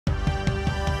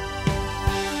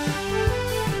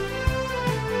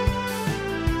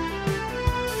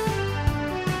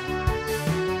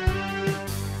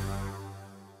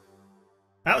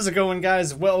How's it going,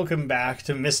 guys? Welcome back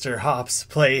to Mr. Hopp's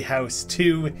Playhouse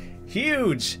 2.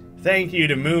 Huge thank you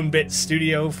to Moonbit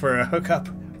Studio for a hookup,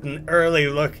 an early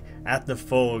look at the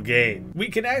full game. We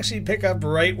can actually pick up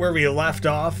right where we left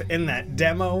off in that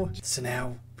demo, so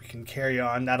now we can carry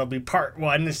on. That'll be part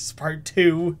 1. This is part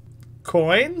 2.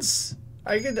 Coins?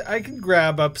 I could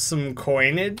grab up some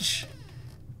coinage.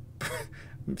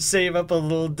 Save up a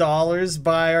little dollars,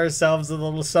 buy ourselves a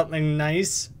little something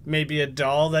nice. Maybe a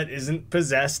doll that isn't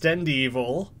possessed and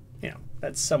evil. You know,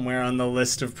 that's somewhere on the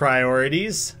list of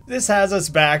priorities. This has us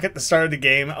back at the start of the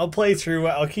game. I'll play through,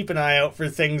 I'll keep an eye out for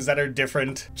things that are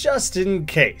different, just in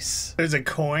case. There's a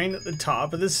coin at the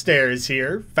top of the stairs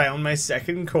here. Found my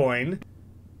second coin.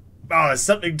 Oh,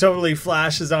 something totally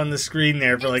flashes on the screen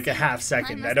there for like a half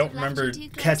second. I don't remember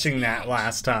catching that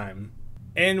last time.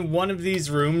 In one of these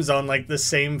rooms on like the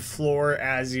same floor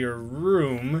as your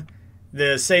room,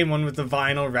 the same one with the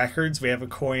vinyl records, we have a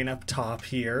coin up top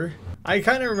here. I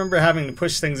kind of remember having to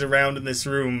push things around in this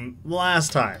room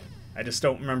last time. I just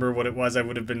don't remember what it was I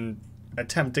would have been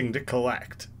attempting to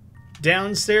collect.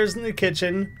 Downstairs in the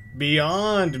kitchen,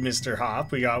 beyond Mr.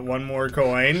 Hopp, we got one more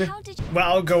coin.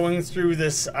 While going through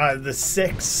this,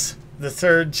 the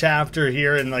third chapter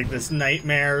here in like this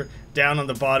nightmare, down on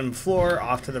the bottom floor,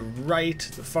 off to the right,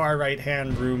 the far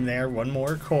right-hand room there, one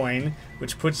more coin,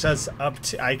 which puts us up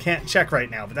to, I can't check right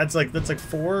now, but that's like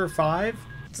 4 or 5?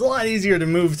 It's a lot easier to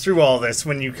move through all this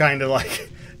when you kind of like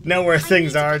know where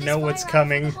things are, know what's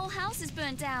coming. The whole house is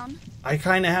burnt down. I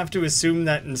kind of have to assume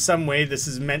that in some way this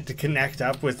is meant to connect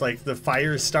up with like the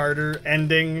fire starter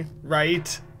ending,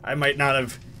 right? I might not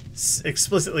have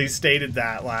explicitly stated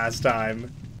that last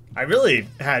time. I really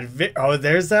had oh,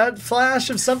 there's that flash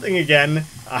of something again.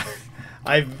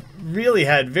 I've really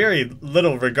had very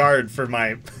little regard for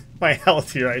my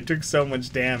health here. I took so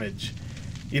much damage.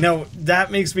 You know,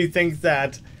 that makes me think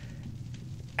that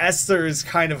Esther is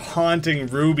kind of haunting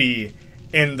Ruby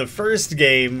in the first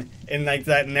game in like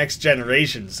that next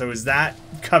generation. So is that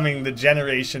coming the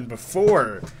generation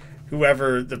before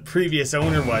whoever the previous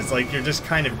owner was? Like you're just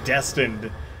kind of destined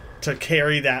to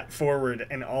carry that forward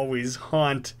and always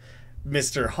haunt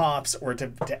Mr. Hopp's, or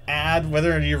to add,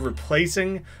 whether you're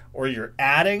replacing or you're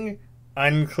adding,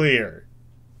 unclear.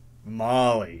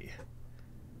 Molly.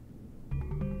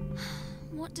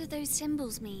 What do those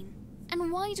symbols mean?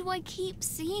 And why do I keep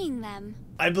seeing them?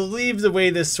 I believe the way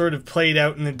this sort of played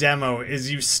out in the demo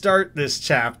is you start this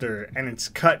chapter and it's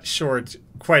cut short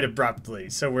quite abruptly.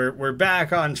 So we're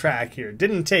back on track here.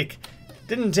 Didn't take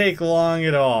long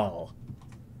at all.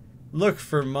 Look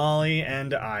for Molly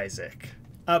and Isaac.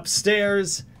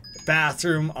 Upstairs,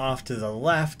 bathroom off to the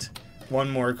left.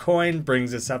 One more coin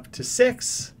brings us up to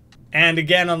 6. And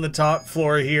again on the top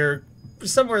floor here,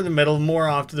 somewhere in the middle, more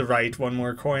off to the right, one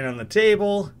more coin on the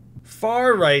table.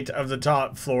 Far right of the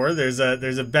top floor, there's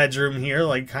a bedroom here,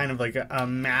 like kind of like a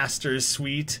master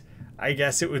suite, I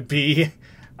guess it would be.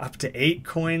 Up to 8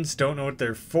 coins, don't know what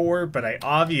they're for, but I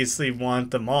obviously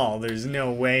want them all. There's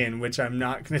no way in which I'm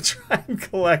not going to try and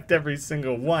collect every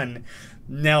single one.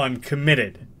 Now I'm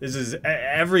committed. This is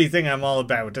everything I'm all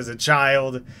about as a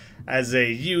child, as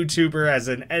a YouTuber, as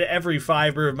every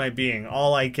fiber of my being.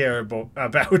 All I care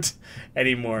about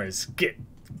anymore is get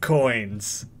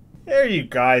coins. There you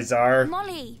guys are.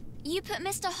 Molly, you put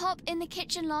Mr. Hopp in the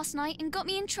kitchen last night and got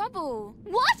me in trouble.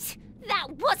 What? That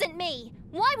wasn't me!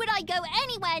 Why would I go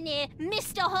anywhere near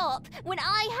Mr. Hopp when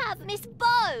I have Miss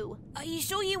Bo? Are you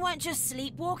sure you weren't just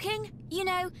sleepwalking? You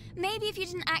know, maybe if you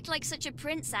didn't act like such a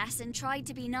princess and tried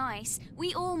to be nice,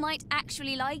 we all might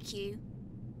actually like you.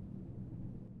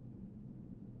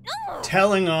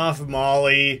 Telling off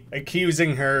Molly,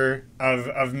 accusing her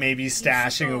of maybe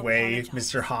stashing away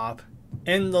Mr. Hopp.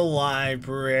 In the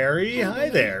library? Hey, Hi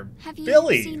there, Have you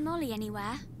Billy. seen Molly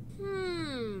anywhere?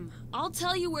 I'll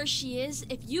tell you where she is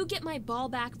if you get my ball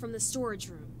back from the storage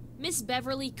room. Miss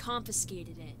Beverly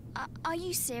confiscated it. Are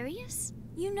you serious?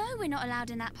 You know we're not allowed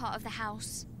in that part of the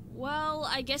house. Well,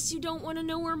 I guess you don't want to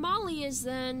know where Molly is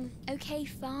then. Okay,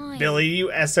 fine. Billy,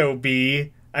 you SOB.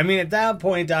 I mean, at that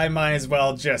point, I might as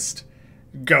well just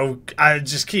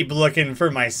just keep looking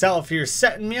for myself. You're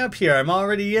setting me up here. I'm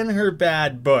already in her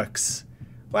bad books.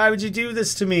 Why would you do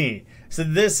this to me? So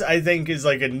this, I think, is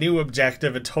like a new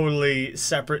objective, a totally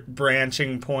separate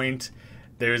branching point.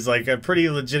 There's like a pretty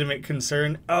legitimate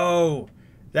concern. Oh,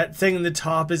 that thing in the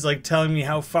top is like telling me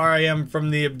how far I am from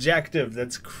the objective.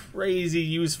 That's crazy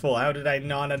useful. How did I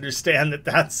not understand that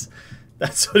that's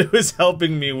what it was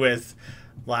helping me with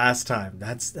last time?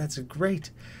 That's great.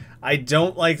 I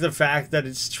don't like the fact that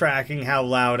it's tracking how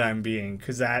loud I'm being,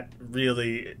 because that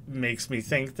really makes me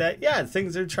think that, yeah,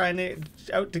 things are trying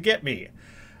out to get me.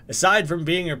 Aside from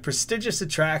being a prestigious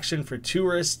attraction for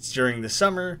tourists during the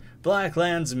summer,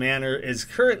 Blacklands Manor is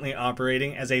currently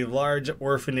operating as a large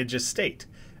orphanage estate.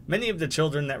 Many of the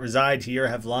children that reside here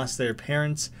have lost their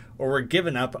parents or were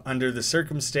given up under the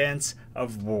circumstance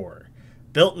of war.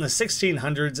 Built in the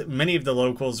 1600s, many of the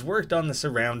locals worked on the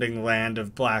surrounding land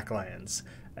of Blacklands,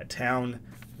 a town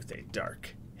with a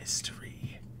dark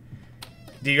history.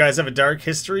 Do you guys have a dark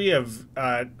history of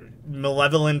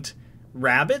malevolent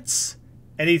rabbits?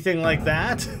 Anything like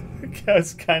that?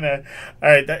 That's kind of...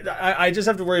 Alright, I just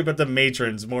have to worry about the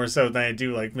matrons more so than I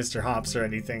do like Mr. Hops or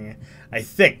anything. I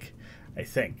think.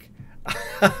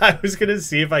 I was going to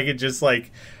see if I could just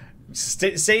like...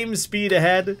 same speed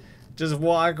ahead. Just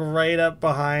walk right up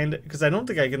behind. Because I don't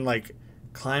think I can like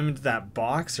climb into that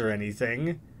box or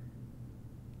anything.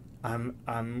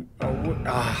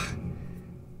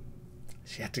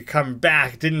 She had to come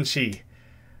back, didn't she?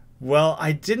 Well,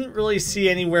 I didn't really see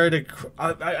anywhere to...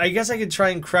 I guess I could try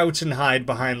and crouch and hide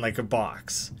behind, like, a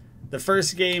box. The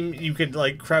first game, you could,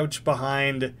 like, crouch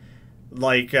behind,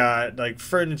 like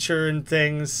furniture and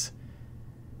things.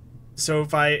 So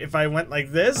if I went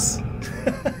like this...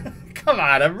 Come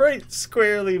on, I'm right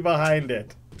squarely behind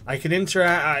it. I could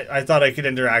interact... I thought I could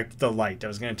interact with the light. I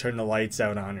was going to turn the lights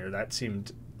out on her. That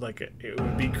seemed like it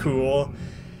would be cool.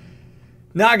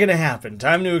 Not gonna happen.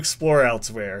 Time to explore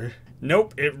elsewhere.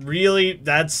 Nope, it really,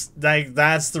 that's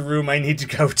the room I need to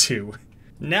go to.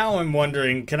 Now I'm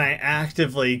wondering, can I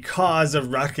actively cause a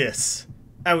ruckus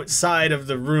outside of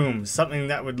the room? Something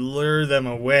that would lure them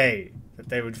away. That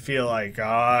they would feel like, oh,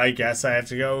 I guess I have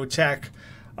to go check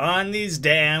on these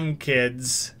damn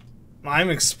kids.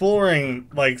 I'm exploring,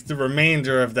 like, the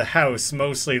remainder of the house,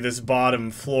 mostly this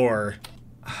bottom floor.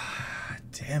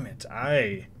 Damn it,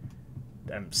 I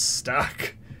am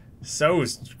stuck so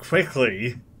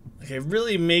quickly. Like, it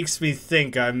really makes me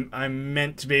think I'm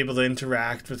meant to be able to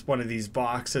interact with one of these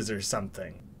boxes or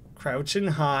something. Crouch and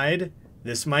hide.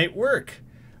 This might work.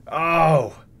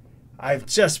 Oh, I've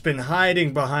just been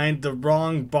hiding behind the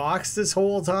wrong box this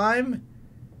whole time?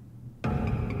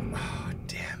 Oh,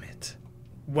 damn it.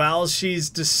 While she's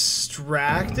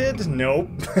distracted? Nope.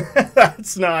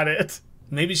 That's not it.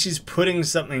 Maybe she's putting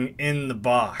something in the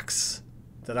box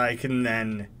that I can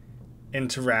then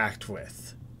interact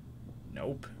with.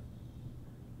 Nope.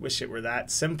 Wish it were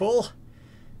that simple.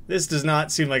 This does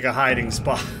not seem like a hiding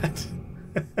spot.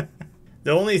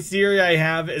 The only theory I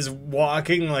have is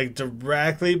walking like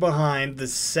directly behind the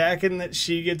second that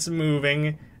she gets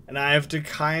moving, and I have to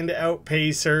kind of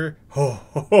outpace her.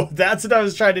 Oh, that's what I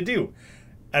was trying to do.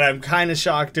 And I'm kind of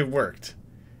shocked it worked.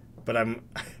 But I'm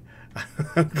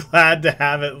glad to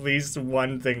have at least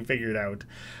one thing figured out.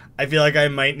 I feel like I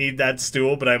might need that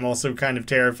stool, but I'm also kind of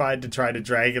terrified to try to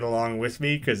drag it along with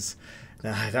me, because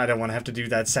I don't want to have to do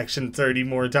that section 30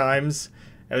 more times.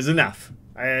 It was enough.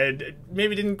 I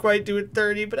maybe didn't quite do it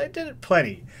 30, but I did it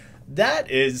plenty. That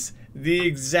is the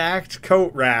exact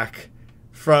coat rack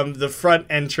from the front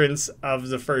entrance of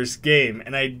the first game,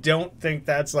 and I don't think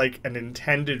that's like an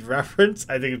intended reference.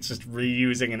 I think it's just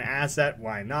reusing an asset.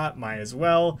 Why not? Might as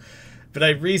well. But I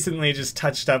recently just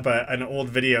touched up an old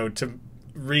video to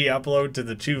re-upload to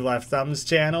the Two Left Thumbs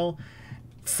channel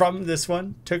from this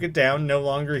one, took it down, no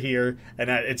longer here, and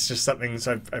it's just something,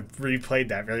 so I've replayed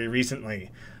that very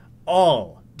recently.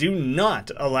 All do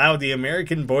not allow the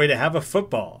American boy to have a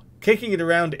football. Kicking it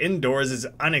around indoors is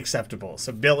unacceptable.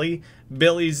 So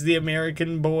Billy's the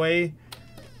American boy.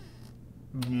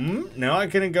 No, I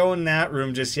couldn't go in that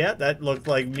room just yet. That looked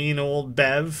like mean old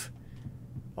Bev.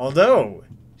 Although,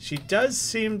 she does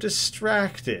seem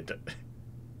distracted.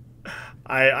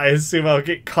 I assume I'll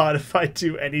get caught if I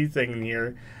do anything in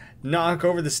here. Knock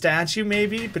over the statue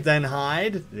maybe, but then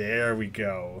hide? There we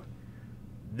go.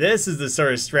 This is the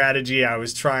sort of strategy I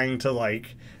was trying to,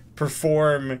 like,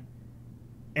 perform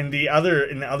in the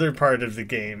other part of the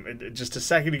game. Just a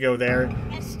second ago there.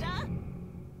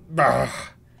 Ugh,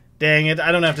 dang it,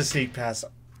 I don't have to sneak past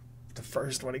the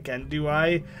first one again, do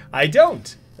I? I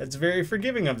don't! That's very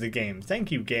forgiving of the game.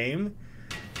 Thank you, game.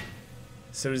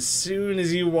 So as soon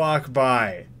as you walk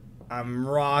by, I'm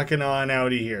rocking on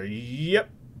out of here. Yep.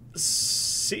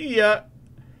 See ya.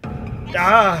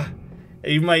 Ah!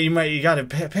 You gotta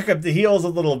pick up the heels a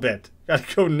little bit.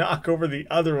 Gotta go knock over the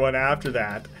other one after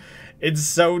that. It's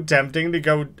so tempting to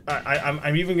go...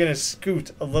 I'm even gonna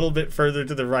scoot a little bit further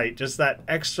to the right. Just that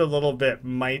extra little bit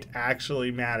might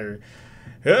actually matter.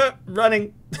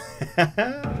 Running.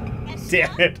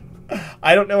 Damn it.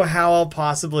 I don't know how I'll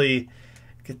possibly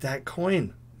get that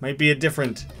coin. Might be a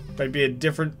different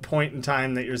point in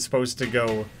time that you're supposed to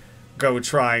go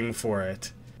trying for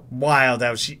it. Wild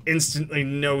how she instantly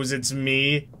knows it's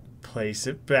me. Place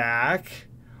it back.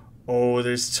 Oh,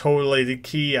 there's totally the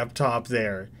key up top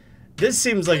there. This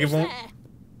seems like it won't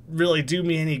really do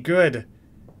me any good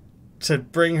to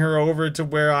bring her over to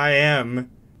where I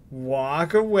am.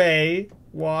 Walk away.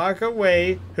 Walk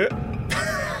away.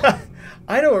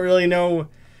 I don't really know.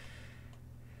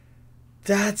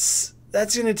 That's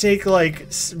gonna take like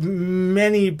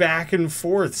many back and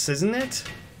forths, isn't it?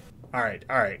 All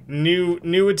right.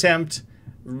 New attempt.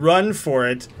 Run for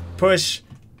it. Push.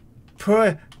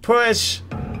 Push.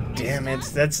 Damn it.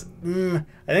 That's. I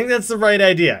think that's the right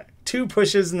idea. 2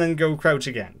 pushes and then go crouch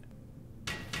again.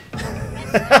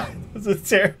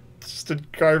 Just a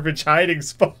garbage hiding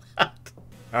spot.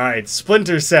 Alright,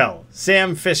 Splinter Cell.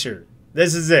 Sam Fisher.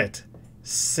 This is it.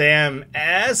 Sam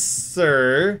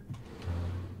Esser.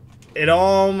 It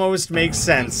almost makes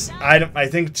sense. I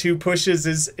think 2 pushes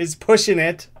is pushing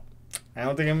it. I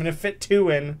don't think I'm gonna fit 2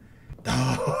 in.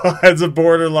 Oh, that's a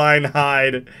borderline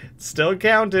hide. Still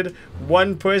counted.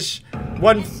 1 push,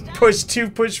 2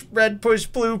 push, red push,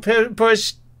 blue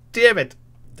push. Damn it.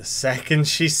 The second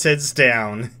she sits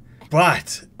down.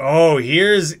 But, oh,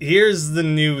 here's the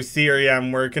new theory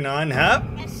I'm working on. Huh?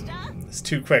 It's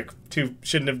too quick.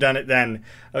 Shouldn't have done it then.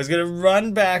 I was gonna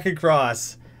run back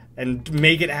across and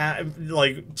make it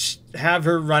have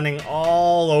her running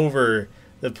all over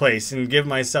the place and give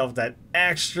myself that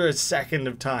extra second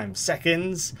of time.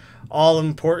 Seconds, all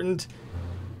important.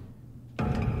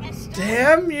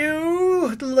 Damn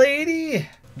you, lady!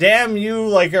 Damn you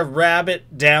like a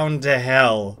rabbit down to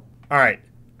hell. All right,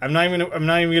 I'm not even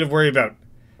gonna worry about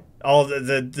all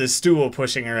the stool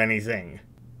pushing or anything.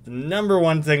 The number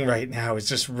one thing right now is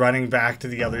just running back to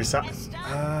the other side.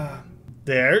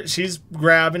 There, she's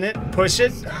grabbing it. Push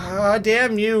it. Ah,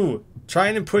 damn you.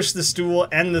 Trying to push the stool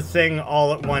and the thing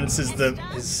all at once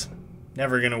is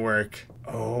never gonna work.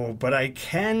 Oh, but I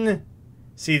can.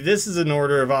 See, this is an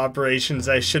order of operations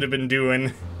I should have been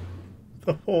doing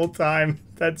the whole time.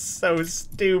 That's so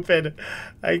stupid.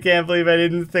 I can't believe I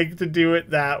didn't think to do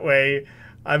it that way.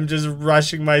 I'm just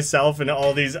rushing myself in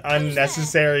all these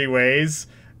unnecessary ways.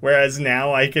 Whereas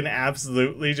now I can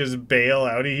absolutely just bail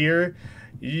out of here.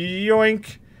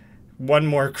 Yoink. 1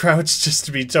 more crouch just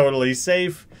to be totally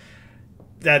safe.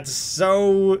 That's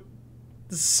so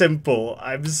simple.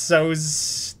 I'm so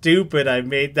stupid. I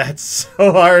made that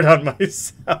so hard on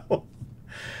myself.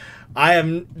 I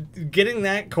am getting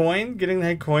that coin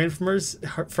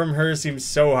from her seems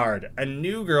so hard. A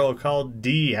new girl called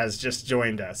Dee has just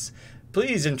joined us.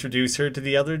 Please introduce her to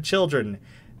the other children.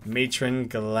 Matron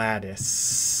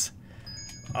Gladys.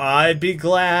 I'd be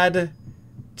glad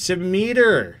to meet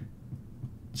her.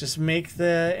 Just make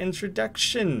the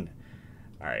introduction.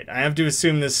 Alright, I have to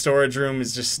assume this storage room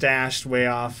is just stashed way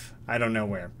off. I don't know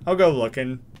where. I'll go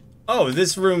looking. Oh,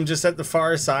 this room just at the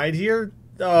far side here?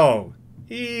 Oh,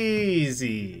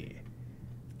 easy.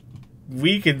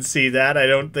 We can see that. I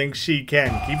don't think she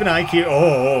can. Keep an eye.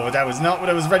 Oh, that was not what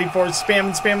I was ready for.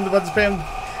 Spam the button, spam.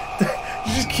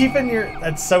 Just keeping your...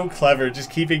 That's so clever. Just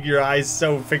keeping your eyes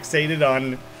so fixated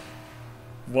on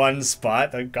one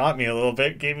spot. That got me a little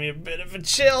bit. Gave me a bit of a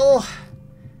chill.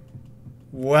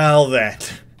 Well then.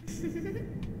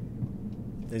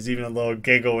 There's even a little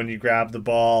giggle when you grab the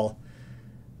ball.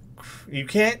 You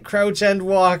can't crouch and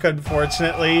walk,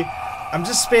 unfortunately. I'm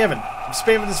just spamming. I'm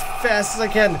spamming as fast as I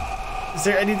can. Is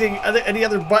there any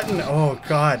other button? Oh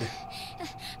god.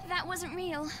 That wasn't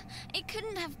real. It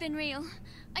couldn't have been real.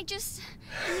 I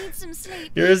need some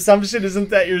sleep. Your assumption isn't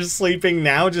that you're sleeping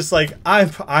now, just like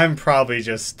I'm probably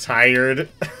just tired.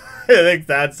 I think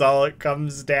that's all it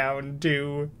comes down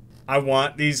to. I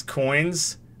want these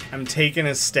coins. I'm taking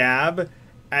a stab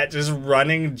at just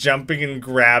running, jumping, and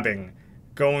grabbing.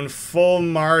 Going full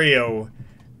Mario.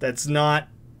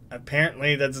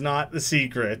 Apparently that's not the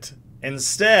secret.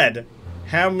 Instead,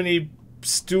 how many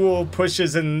stool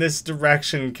pushes in this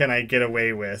direction can I get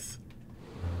away with?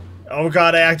 Oh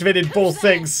god, I activated both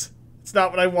things. It's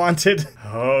not what I wanted.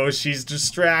 Oh, she's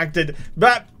distracted.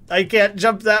 But I can't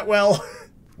jump that well.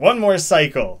 One more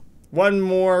cycle. One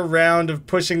more round of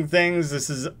pushing things. This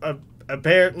is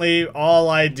apparently all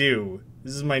I do.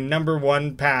 This is my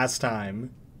 #1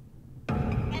 pastime.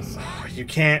 Oh, you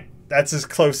can't. That's as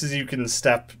close as you can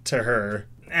step to her.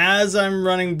 As I'm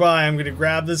running by, I'm going to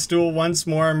grab the stool once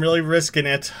more. I'm really risking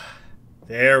it.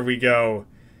 There we go.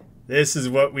 This is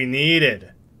what we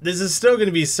needed. This is still going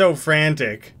to be so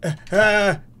frantic.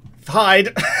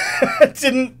 Hide.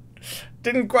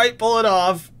 Didn't quite pull it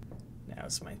off.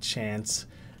 Now's my chance.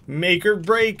 Make or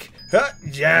break.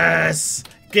 Yes.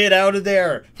 Get out of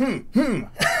there.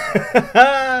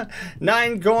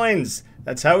 9 coins.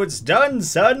 That's how it's done,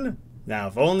 son. Now,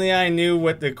 if only I knew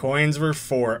what the coins were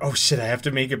for. Oh shit, I have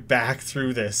to make it back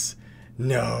through this.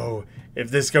 No. If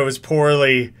this goes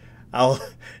poorly, it'll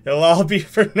all be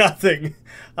for nothing.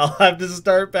 I'll have to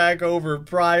start back over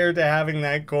prior to having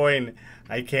that coin.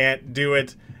 I can't do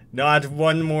it. Not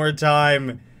one more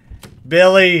time.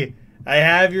 Billy, I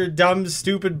have your dumb,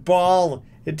 stupid ball.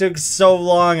 It took so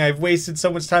long. I've wasted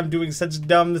so much time doing such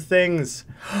dumb things.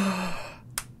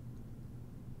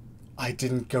 I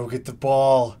didn't go get the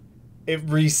ball. It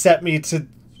reset me to...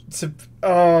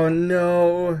 Oh,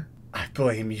 no. I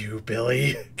blame you,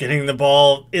 Billy. Getting the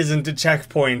ball isn't a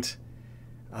checkpoint.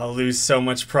 I'll lose so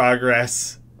much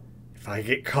progress. If I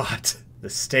get caught, the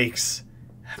stakes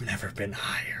have never been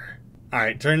higher.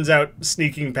 Alright, turns out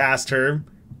sneaking past her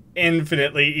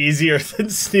infinitely easier than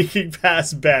sneaking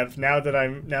past Bev now that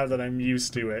I'm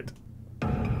used to it.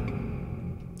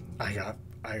 I got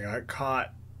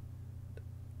caught.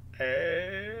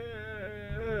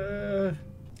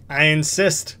 I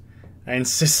insist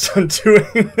on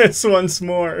doing this once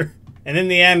more. And in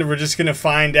the end, we're just gonna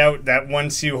find out that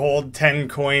once you hold 10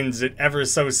 coins, it ever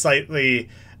so slightly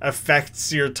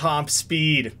affects your top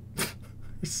speed.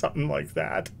 Something like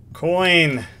that.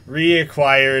 Coin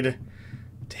reacquired.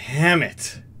 Damn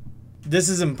it. This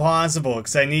is impossible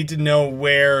because I need to know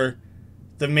where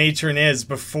the matron is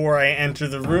before I enter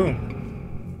the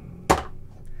room.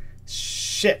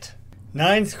 Shit.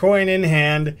 9th coin in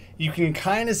hand. You can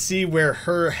kind of see where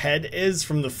her head is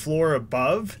from the floor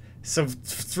above. So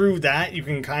through that, you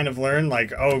can kind of learn,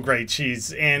 like, oh, great,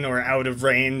 she's in or out of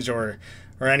range or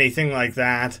anything like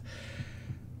that.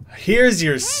 Here's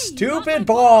your stupid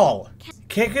ball.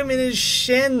 Kick him in his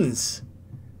shins.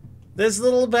 This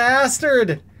little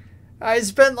bastard. I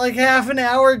spent like half an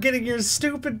hour getting your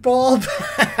stupid ball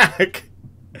back.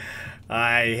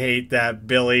 I hate that,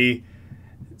 Billy.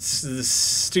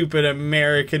 Stupid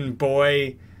American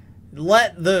boy.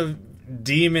 Let the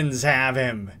demons have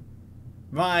him.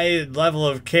 My level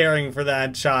of caring for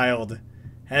that child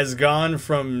has gone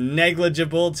from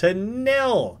negligible to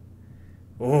nil.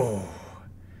 Oh,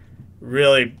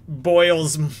 really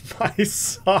boils my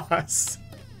sauce.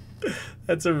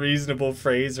 That's a reasonable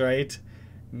phrase, right?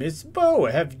 Miss Bo,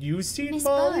 have you seen Miss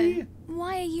Molly? Bo,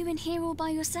 why are you in here all by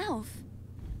yourself?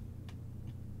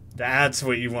 That's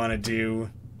what you want to do.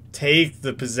 Take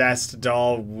the possessed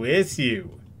doll with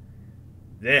you.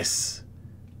 This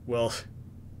will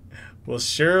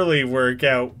surely work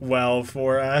out well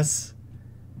for us.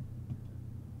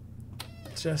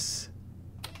 Just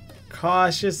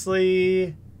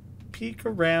cautiously peek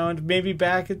around, maybe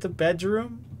back at the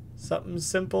bedroom. Something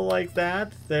simple like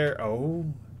that. There,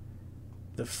 oh,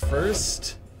 the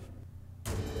first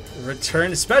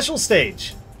return special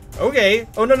stage. Okay.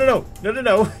 Oh,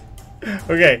 no.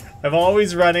 Okay, I'm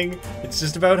always running. It's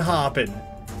just about hopping.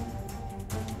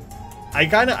 I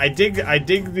dig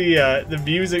the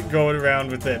music going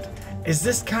around with it. Is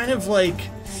this kind of like,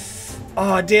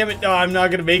 oh damn it, no, I'm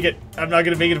not gonna make it. I'm not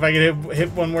gonna make it if I get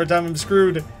hit one more time, I'm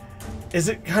screwed. Is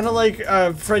it kind of like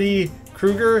Freddy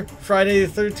Krueger, Friday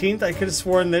the 13th? I could have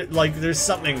sworn that like there's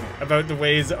something about the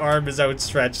way his arm is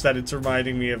outstretched that it's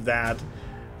reminding me of that.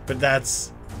 But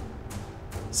that's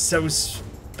so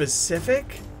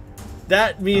specific?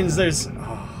 That means there's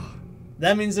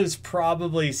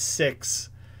probably 6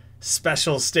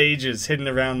 special stages hidden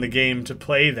around the game to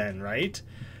play then, right?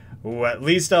 Well, at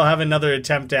least I'll have another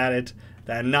attempt at it.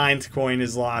 That 9th coin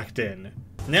is locked in.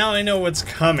 Now I know what's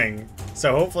coming,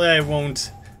 so hopefully I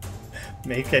won't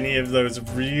make any of those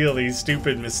really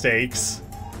stupid mistakes.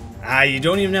 Ah, you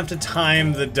don't even have to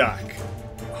time the duck.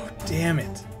 Oh, damn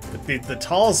it. But the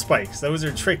tall spikes, those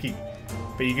are tricky.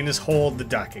 But you can just hold the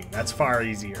ducking. That's far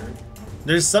easier.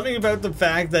 There's something about the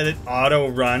fact that it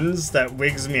auto-runs that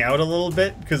wigs me out a little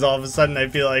bit, because all of a sudden I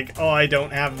feel like, oh, I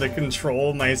don't have the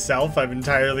control myself. I'm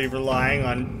entirely relying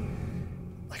on,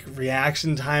 like,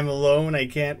 reaction time alone. I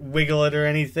can't wiggle it or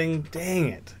anything. Dang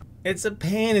it. It's a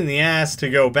pain in the ass to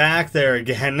go back there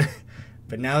again,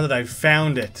 but now that I've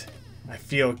found it, I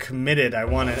feel committed. I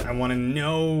wanna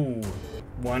know.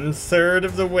 1/3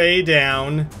 of the way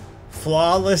down.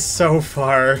 Flawless so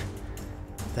far.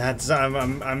 That's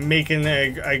I'm making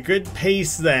a good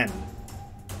pace then.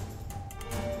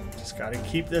 Just gotta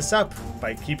keep this up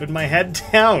by keeping my head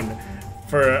down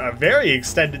for a very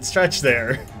extended stretch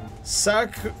there.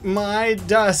 Suck my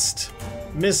dust,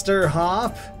 Mr.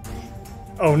 Hopp.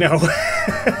 Oh no.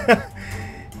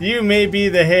 You may be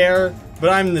the hare, but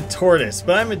I'm the tortoise.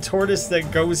 But I'm a tortoise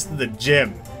that goes to the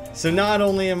gym. So not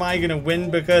only am I gonna win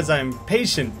because I'm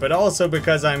patient, but also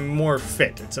because I'm more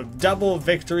fit. It's a double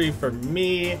victory for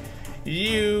me.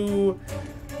 You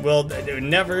will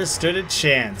never stood a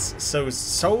chance.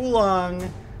 So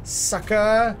long,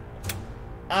 sucker.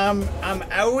 I'm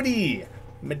outie.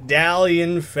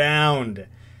 Medallion found.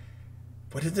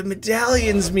 What do the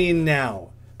medallions mean now?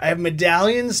 I have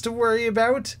medallions to worry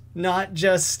about, not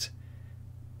just...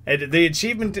 The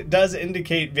achievement does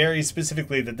indicate very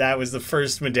specifically that that was the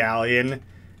first medallion,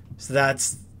 so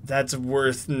that's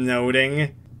worth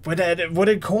noting. What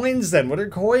are coins then? What are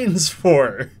coins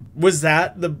for? Was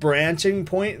that the branching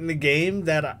point in the game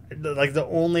that, like, the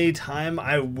only time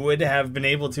I would have been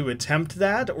able to attempt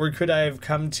that, or could I have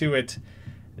come to it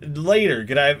later?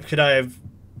 Could I have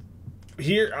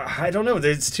here? I don't know.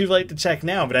 It's too late to check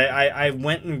now, but I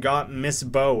went and got Miss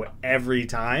Bow every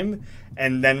time,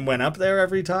 and then went up there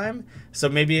every time. So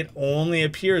maybe it only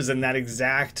appears in that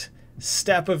exact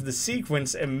step of the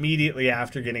sequence immediately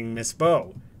after getting Miss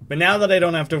Bow. But now that I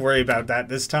don't have to worry about that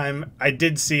this time, I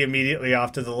did see immediately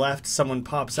off to the left someone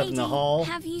pops up in the hall.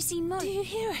 Have you seen Mo? Do you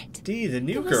hear it? Dee, the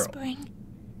new The girl. whispering.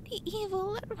 The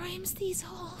evil that roams these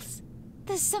halls.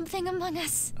 There's something among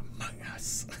us. Among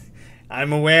us.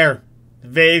 I'm aware.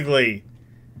 Vaguely.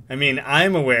 I mean,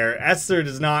 I'm aware. Esther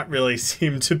does not really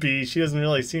seem to be. She doesn't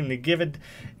really seem to give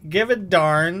a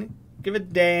darn. Give a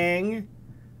dang.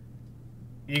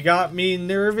 You got me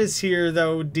nervous here,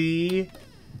 though, Dee.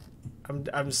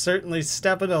 I'm certainly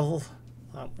stepping a lot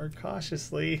more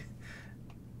cautiously.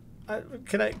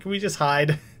 Can we just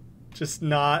hide? Just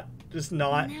not.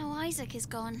 Now Isaac is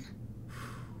gone.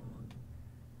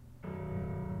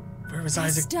 Where was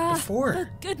Isaac Esther, before?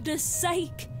 for goodness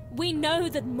sake! We know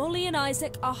that Molly and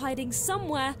Isaac are hiding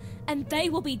somewhere, and they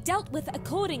will be dealt with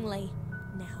accordingly.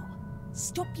 Now,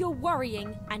 stop your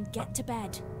worrying and get to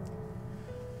bed.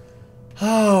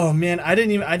 Oh man, I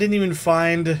didn't even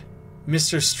find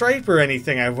Mr. Stripe or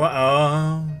anything.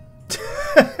 Oh.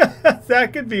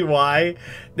 That could be why.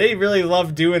 They really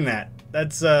love doing that.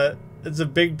 That's a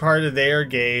big part of their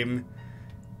game.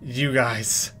 You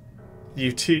guys.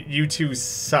 You two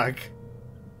suck.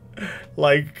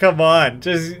 Like, come on.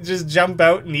 Just jump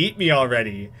out and eat me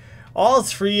already. All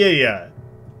three of you.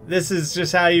 This is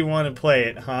just how you want to play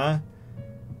it, huh?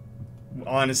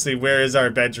 Honestly, where is our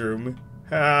bedroom?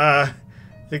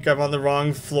 Think I'm on the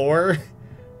wrong floor?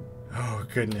 Oh,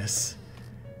 goodness.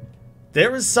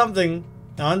 There was something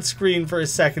on screen for a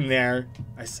second there.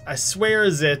 I swear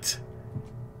is it.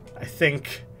 I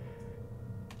think...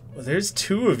 Well, there's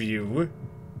two of you.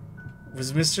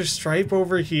 Was Mr. Stripe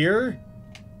over here?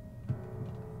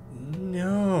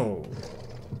 No.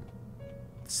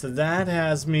 So that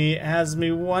has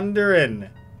me wondering.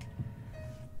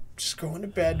 Just going to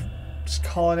bed. Just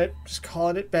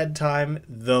calling it bedtime.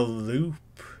 The Loop.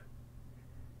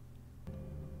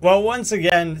 Well, once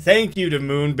again, thank you to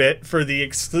Moonbit for the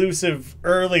exclusive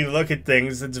early look at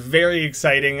things. It's very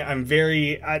exciting. I'm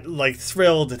very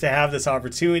thrilled to have this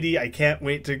opportunity. I can't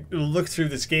wait to look through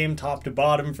this game top to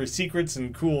bottom for secrets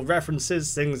and cool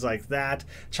references, things like that.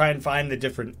 Try and find the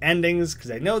different endings,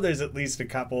 because I know there's at least a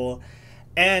couple.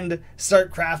 And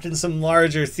start crafting some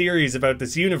larger theories about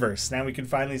this universe. Now we can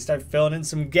finally start filling in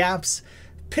some gaps.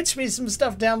 Pitch me some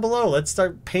stuff down below. Let's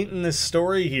start painting this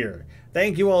story here.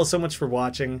 Thank you all so much for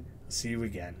watching. I'll see you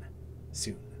again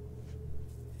soon.